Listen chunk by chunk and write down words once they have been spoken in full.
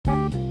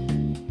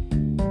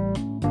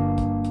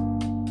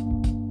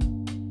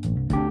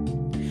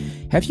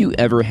Have you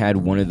ever had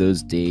one of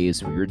those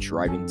days where you're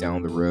driving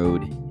down the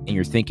road and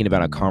you're thinking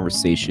about a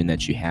conversation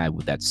that you had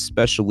with that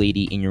special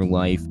lady in your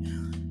life,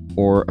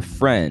 or a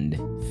friend,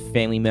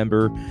 family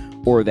member,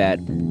 or that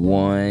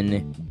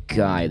one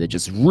guy that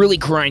just really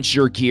grinds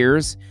your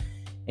gears,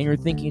 and you're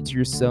thinking to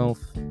yourself,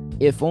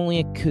 if only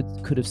it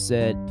could have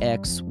said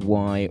X,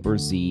 Y, or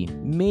Z,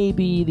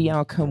 maybe the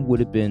outcome would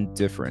have been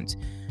different.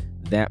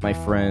 That, my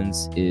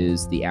friends,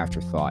 is the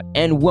Afterthought.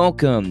 And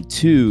welcome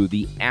to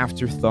the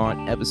Afterthought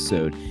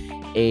episode,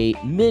 a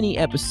mini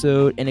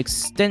episode, an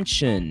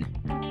extension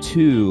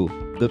to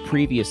the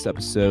previous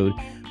episode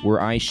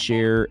where I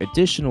share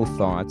additional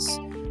thoughts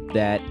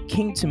that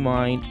came to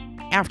mind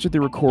after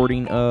the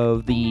recording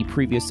of the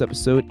previous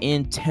episode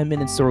in 10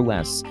 minutes or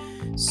less.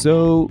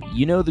 So,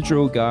 you know the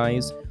drill,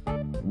 guys.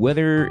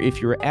 Whether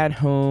if you're at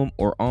home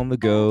or on the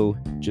go,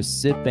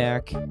 just sit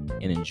back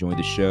and enjoy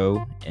the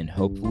show, and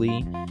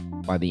hopefully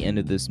by the end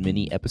of this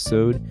mini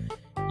episode,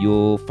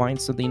 you'll find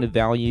something of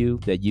value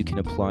that you can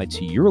apply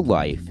to your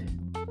life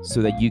so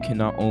that you can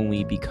not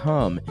only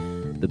become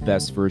the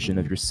best version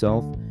of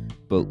yourself,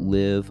 but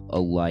live a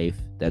life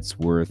that's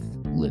worth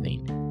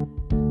living.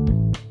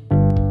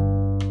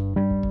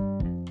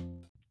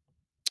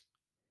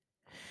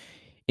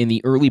 In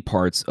the early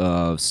parts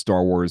of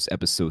Star Wars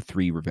Episode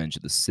 3, Revenge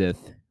of the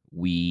Sith,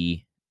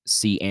 we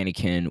see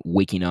Anakin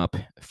waking up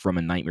from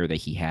a nightmare that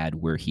he had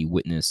where he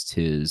witnessed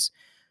his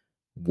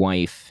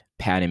wife,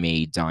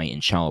 Padme, die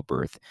in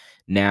childbirth.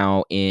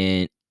 Now,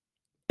 in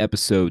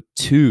Episode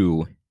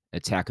 2,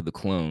 Attack of the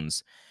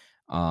Clones,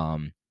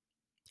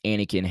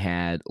 Anakin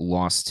had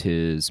lost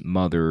his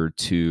mother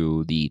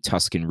to the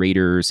Tusken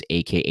Raiders,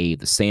 aka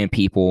the Sand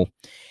People,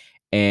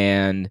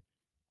 and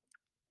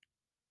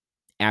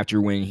after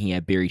when he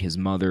had buried his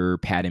mother,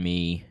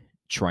 Padme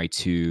tried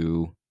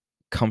to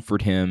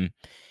comfort him,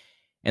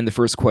 and the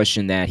first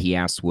question that he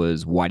asked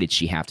was, why did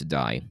she have to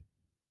die?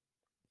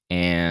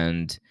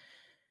 And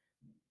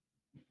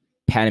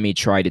Padme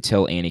tried to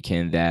tell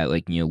Anakin that,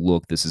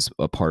 look, this is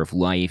a part of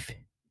life.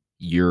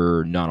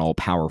 You're not all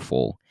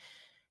powerful.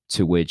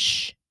 To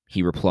which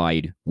he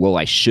replied, well,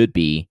 I should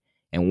be.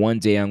 And one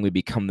day I'm going to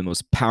become the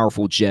most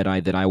powerful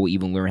Jedi that I will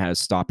even learn how to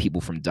stop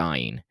people from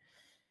dying.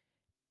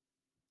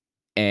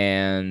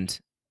 And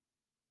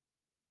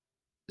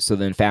so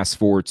then fast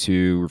forward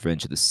to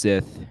Revenge of the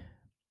Sith.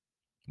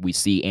 We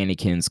see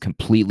Anakin's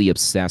completely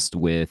obsessed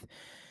with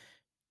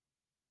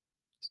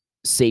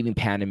saving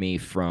Padme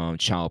from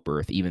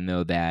childbirth, even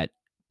though that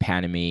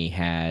Padme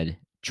had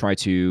tried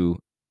to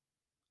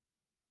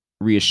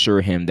reassure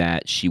him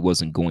that she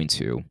wasn't going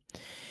to.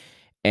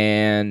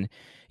 And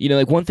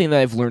one thing that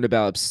I've learned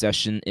about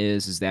obsession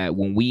is that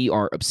when we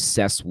are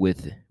obsessed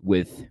with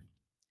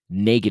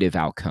negative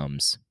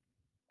outcomes,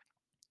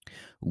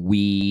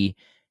 we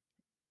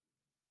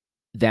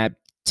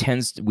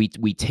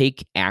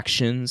take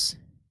actions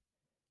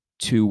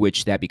to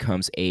which that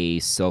becomes a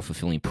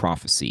self-fulfilling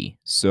prophecy.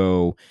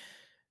 So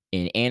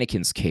in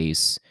Anakin's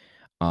case,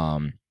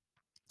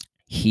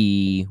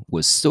 he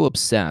was so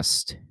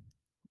obsessed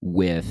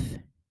with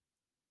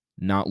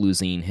not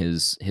losing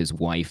his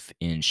wife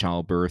in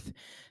childbirth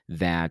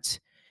that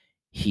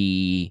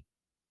he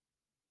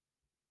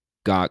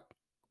got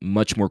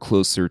much more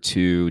closer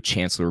to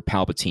Chancellor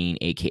Palpatine,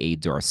 aka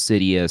Darth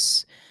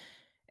Sidious,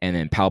 and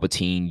then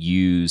Palpatine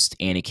used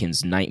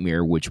Anakin's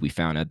nightmare, which we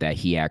found out that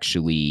he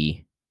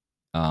actually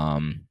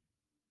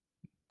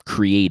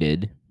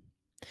created,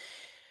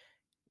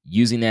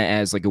 using that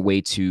as like a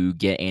way to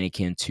get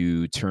Anakin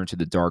to turn to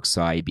the dark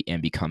side and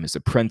become his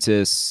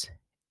apprentice.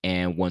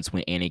 And when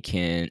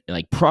Anakin,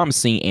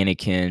 promising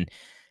Anakin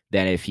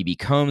that if he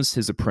becomes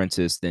his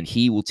apprentice, then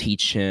he will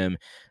teach him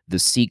the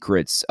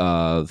secrets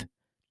of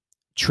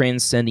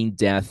transcending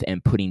death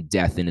and putting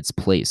death in its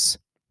place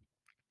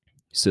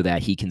so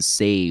that he can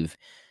save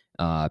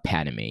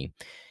Padme.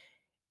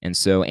 And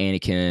so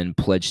Anakin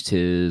pledged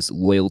his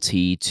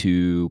loyalty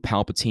to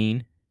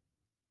Palpatine,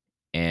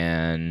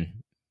 and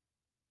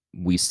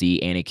we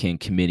see Anakin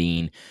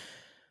committing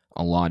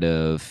a lot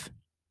of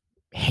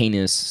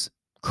heinous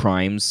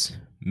crimes.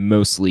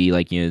 Mostly,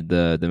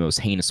 the most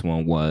heinous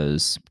one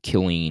was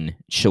killing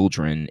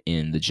children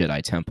in the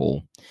Jedi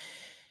Temple.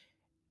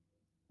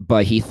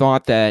 But he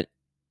thought that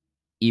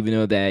even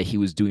though that he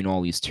was doing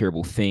all these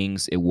terrible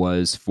things, it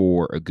was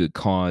for a good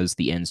cause.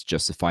 The ends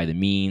justify the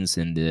means,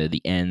 and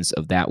the ends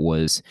of that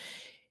was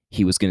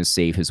he was going to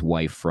save his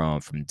wife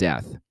from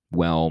death.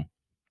 Well,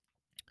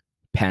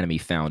 Padme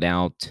found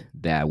out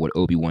that what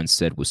Obi-Wan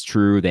said was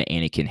true, that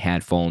Anakin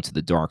had fallen to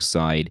the dark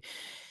side.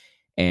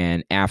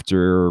 And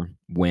after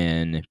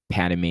when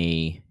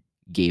Padme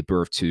gave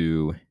birth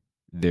to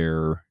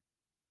their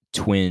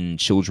twin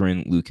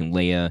children, Luke and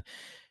Leia,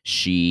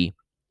 she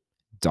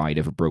died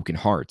of a broken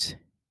heart.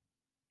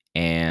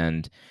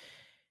 And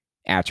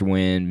after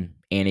when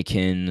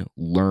Anakin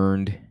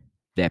learned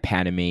that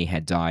Padme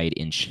had died,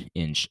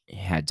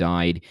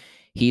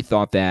 he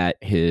thought that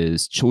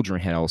his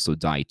children had also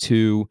died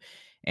too.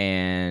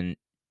 And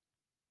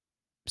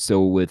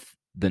so with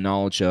the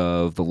knowledge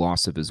of the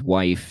loss of his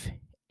wife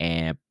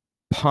and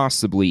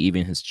possibly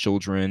even his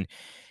children,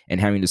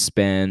 and having to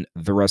spend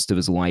the rest of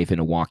his life in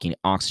a walking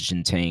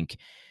oxygen tank.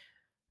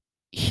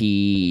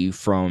 He,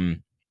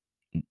 from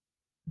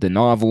the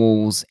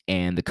novels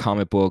and the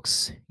comic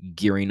books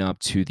gearing up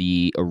to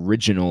the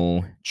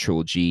original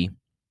trilogy,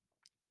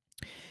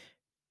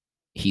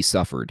 he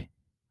suffered.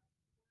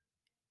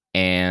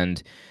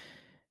 And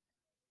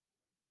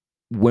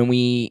when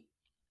we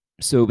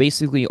so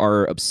basically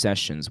our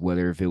obsessions,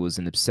 whether if it was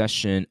an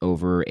obsession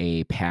over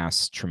a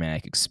past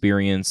traumatic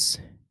experience,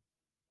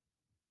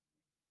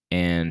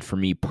 and for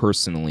me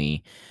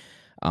personally,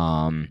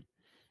 um,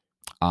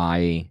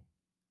 I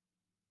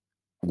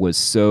was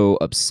so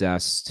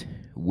obsessed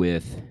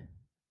with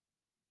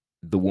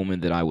the woman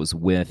that I was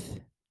with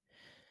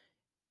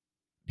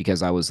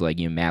because I was like,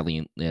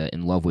 madly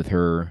in love with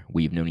her.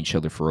 We've known each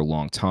other for a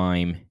long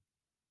time,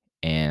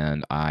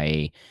 and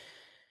I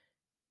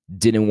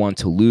didn't want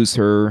to lose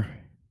her.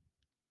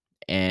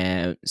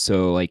 And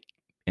so, like,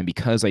 and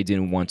because I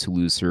didn't want to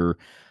lose her,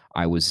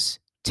 I was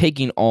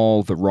taking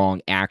all the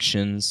wrong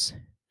actions,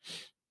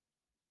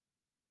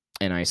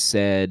 and I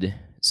said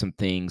some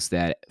things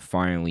that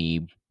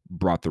finally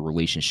brought the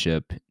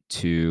relationship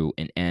to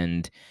an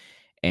end.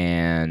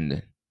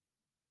 And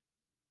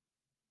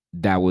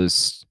that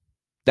was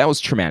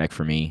traumatic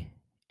for me.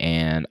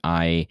 And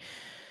I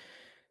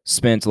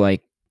spent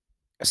like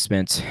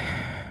spent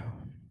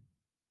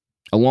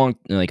a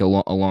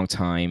long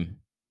time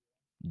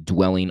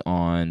dwelling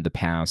on the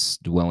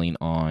past, dwelling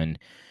on,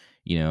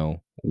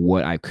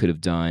 what I could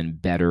have done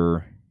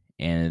better.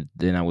 And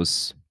then I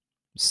was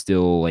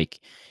still, like,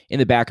 in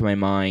the back of my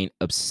mind,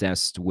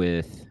 obsessed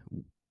with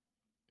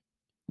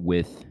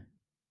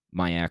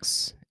my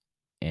ex,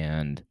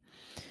 and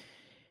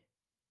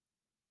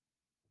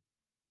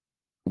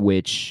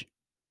which,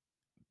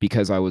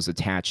 because I was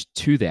attached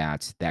to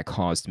that, that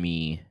caused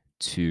me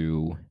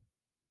to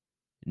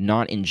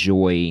not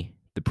enjoy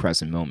the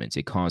present moment.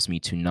 It caused me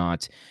to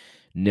not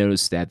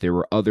notice that there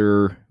were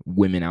other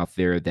women out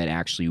there that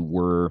actually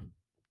were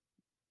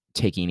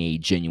taking a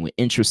genuine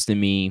interest in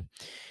me.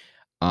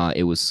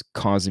 It was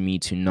causing me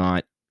to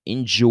not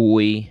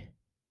enjoy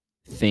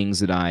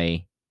things that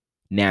I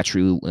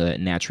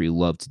naturally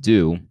love to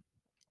do.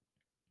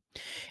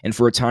 And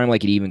for a time,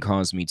 like, it even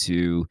caused me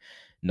to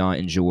not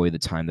enjoy the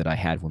time that I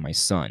had with my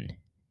son.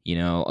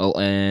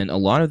 And a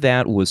lot of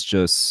that was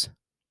just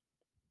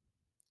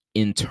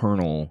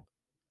internal.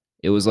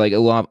 It was like a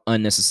lot of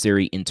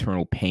unnecessary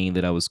internal pain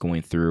that I was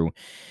going through,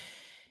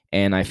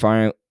 and I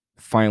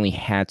finally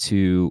had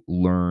to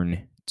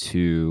learn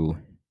to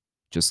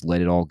just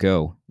let it all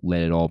go,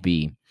 let it all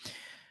be.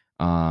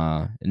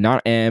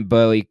 Not and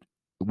But, like,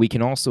 we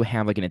can also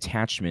have, like, an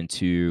attachment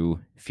to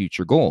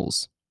future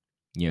goals.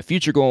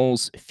 Future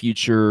goals,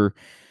 future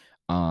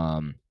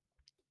um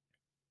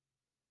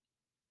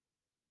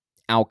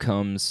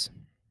outcomes.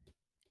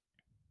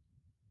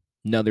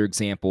 Another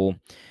example,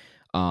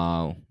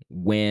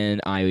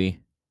 when I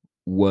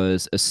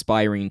was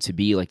aspiring to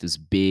be like this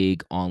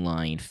big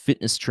online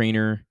fitness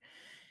trainer,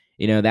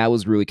 that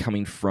was really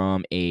coming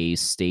from a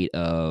state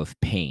of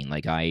pain.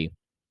 Like, I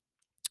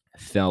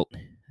felt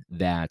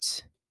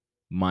that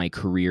my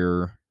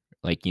career,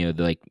 like,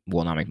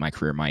 well, not my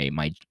career,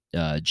 my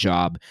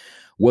job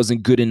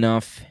wasn't good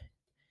enough.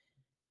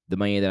 The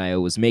money that I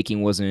was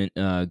making wasn't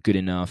good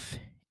enough,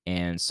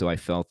 and so I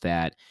felt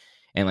that,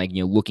 and, like,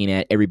 looking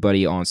at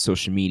everybody on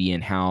social media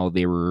and how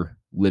they were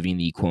living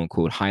the quote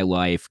unquote high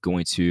life,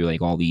 going to,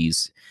 like, all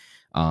these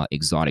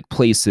exotic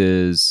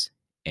places,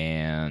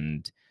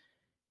 and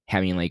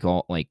having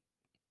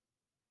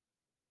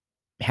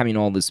having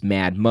all this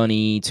mad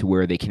money to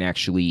where they can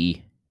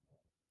actually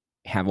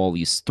have all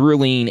these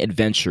thrilling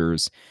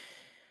adventures.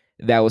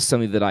 That was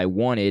something that I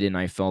wanted, and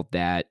I felt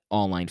that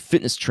online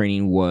fitness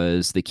training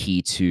was the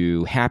key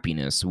to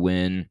happiness,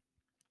 when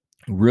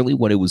really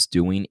what it was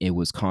doing, it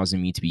was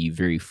causing me to be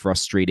very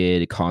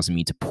frustrated. It causing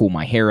me to pull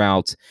my hair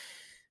out.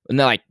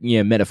 Not, like,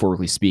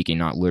 metaphorically speaking,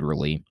 not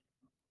literally.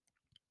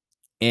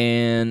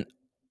 And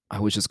I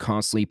was just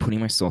constantly putting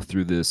myself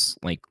through this,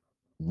 like,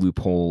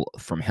 loophole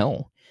from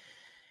hell.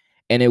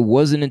 And it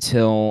wasn't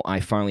until I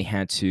finally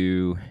had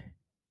to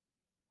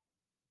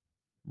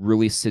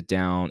really sit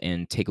down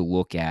and take a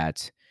look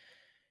at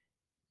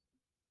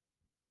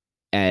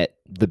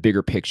the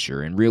bigger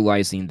picture, and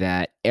realizing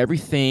that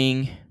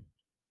everything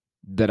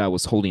that I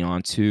was holding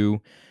on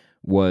to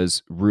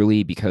was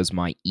really because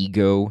my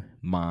ego,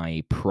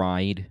 my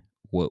pride,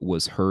 what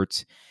was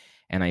hurt,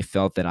 and I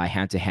felt that I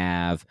had to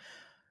have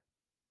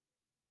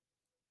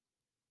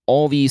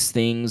all these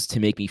things to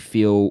make me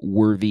feel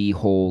worthy,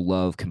 whole,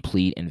 loved,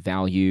 complete, and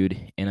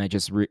valued. And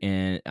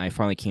and I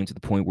finally came to the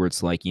point where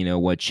it's like,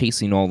 what,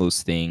 chasing all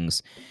those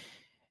things,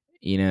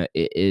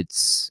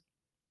 it's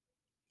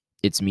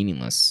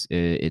meaningless.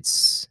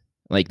 It's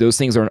like, those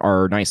things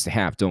are nice to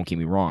have. Don't get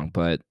me wrong,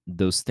 but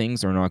those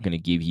things are not going to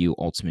give you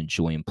ultimate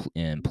joy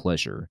and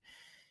pleasure.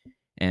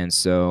 And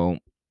so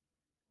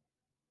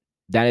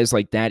that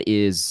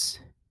is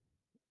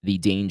the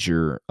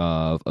danger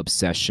of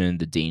obsession,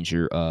 the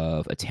danger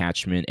of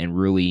attachment, and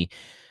really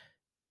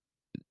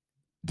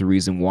the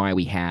reason why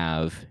we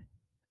have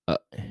uh,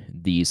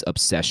 these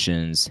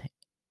obsessions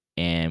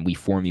and we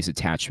form these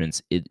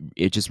attachments,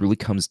 it just really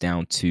comes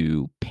down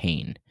to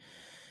pain.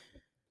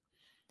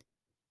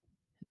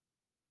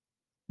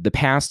 The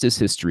past is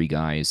history,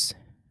 guys.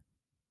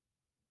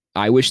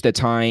 I wish that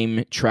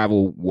time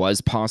travel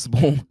was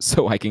possible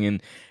so I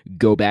can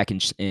go back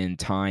in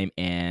time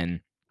and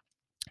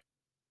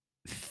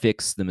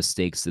fix the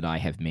mistakes that I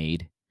have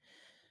made.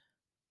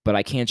 But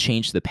I can't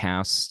change the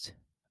past.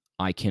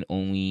 I can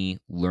only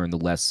learn the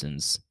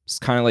lessons. It's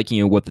kind of like,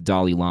 what the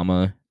Dalai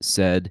Lama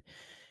said: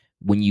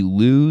 when you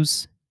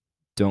lose,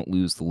 don't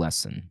lose the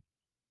lesson.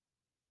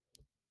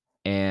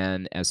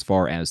 And as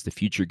far as the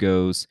future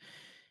goes,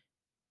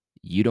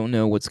 you don't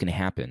know what's going to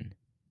happen.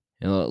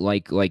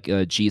 Like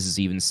Jesus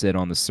even said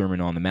on the Sermon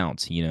on the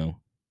Mount,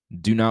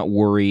 do not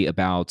worry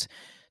about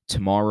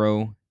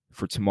tomorrow,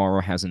 for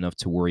tomorrow has enough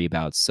to worry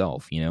about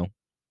itself.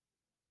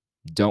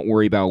 Don't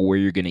worry about where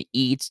you're going to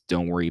eat.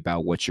 Don't worry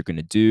about what you're going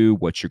to do,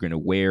 what you're going to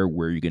wear,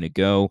 where you're going to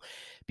go,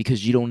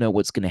 because you don't know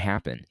what's going to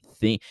happen.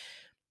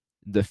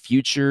 The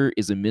future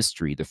is a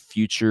mystery. The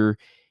future.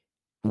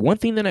 One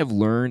thing that I've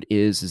learned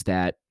is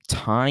that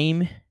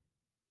time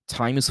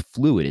is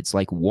fluid. It's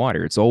like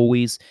water. It's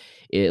always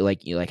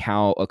like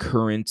how a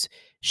current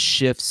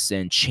shifts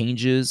and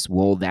changes.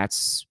 Well,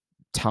 that's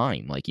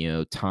time.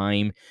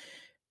 Time,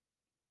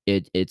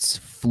 it's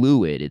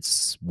fluid,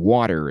 it's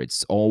water,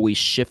 it's always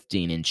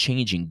shifting and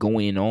changing,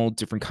 going in all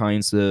different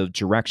kinds of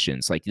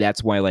directions. Like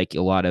that's why like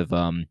a lot of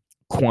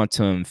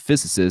quantum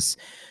physicists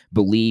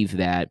believe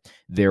that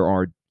there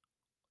are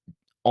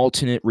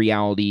alternate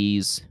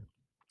realities,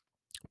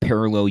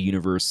 parallel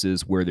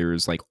universes where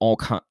there's like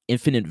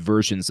infinite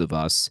versions of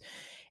us,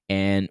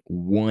 and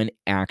one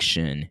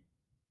action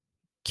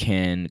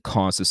can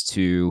cause us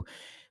to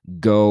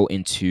go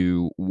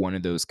into one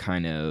of those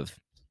kind of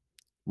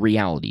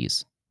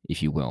realities,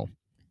 if you will.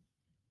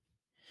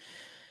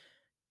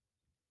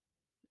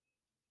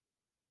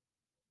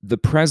 The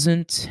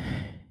present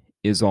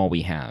is all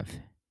we have.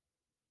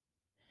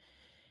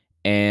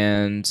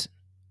 And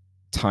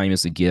time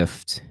is a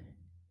gift.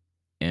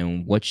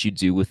 And what you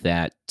do with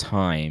that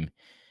time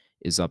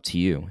is up to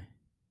you.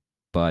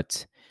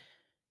 But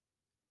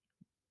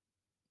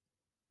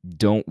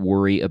don't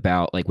worry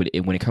about, like, when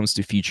it comes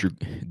to future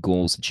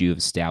goals that you have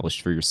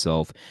established for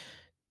yourself,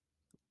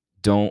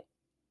 don't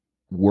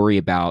worry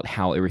about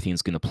how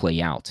everything's going to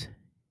play out.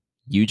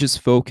 You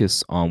just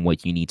focus on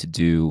what you need to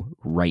do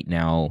right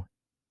now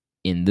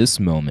in this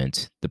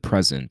moment, the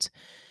present,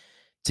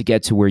 to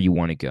get to where you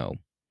want to go.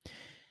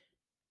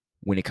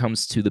 When it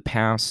comes to the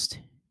past,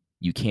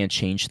 you can't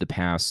change the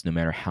past no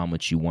matter how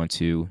much you want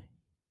to.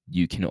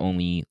 You can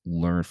only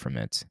learn from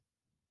it.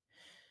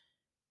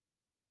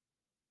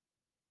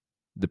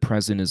 The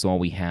present is all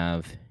we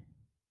have.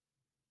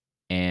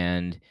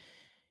 And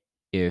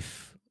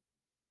if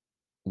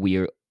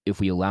if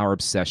we allow our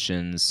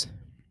obsessions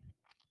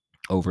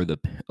over the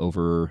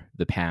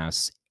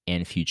past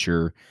and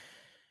future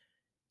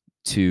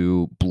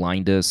to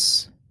blind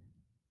us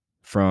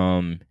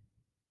from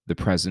the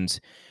present,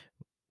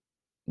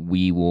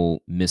 we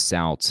will miss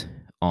out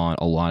on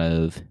a lot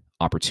of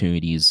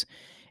opportunities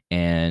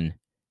and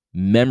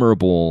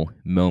memorable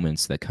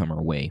moments that come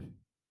our way.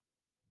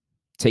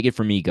 Take it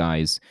from me,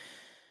 guys.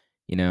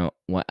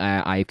 What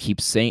I keep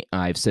saying,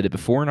 I've said it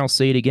before and I'll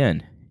say it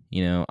again.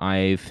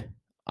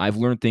 I've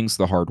learned things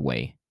the hard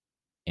way,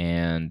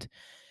 and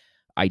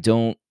I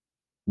don't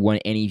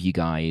want any of you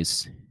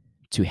guys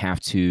to have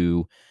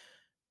to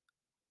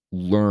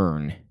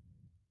learn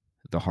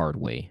the hard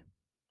way.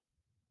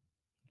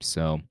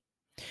 So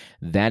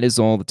that is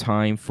all the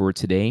time for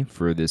today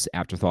for this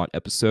Afterthought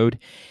episode.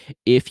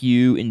 If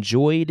you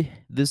enjoyed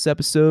this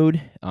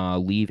episode,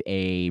 leave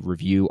a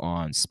review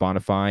on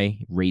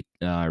Spotify, rate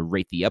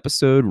the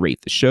episode,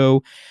 rate the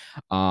show.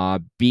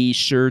 Be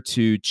sure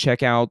to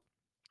check out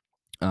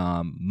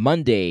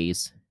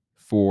Mondays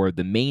for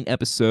the main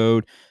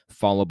episode,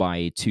 followed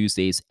by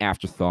Tuesday's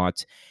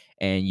Afterthought.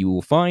 And you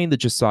will find the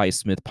Josiah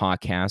Smith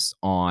podcast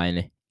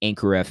on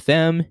Anchor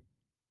FM,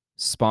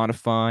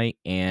 Spotify,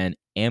 and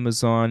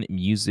Amazon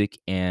Music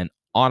and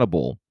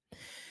Audible.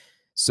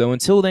 So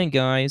until then,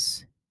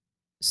 guys,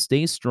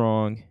 stay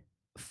strong,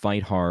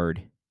 fight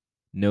hard,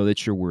 know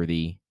that you're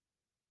worthy,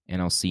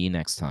 and I'll see you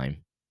next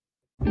time.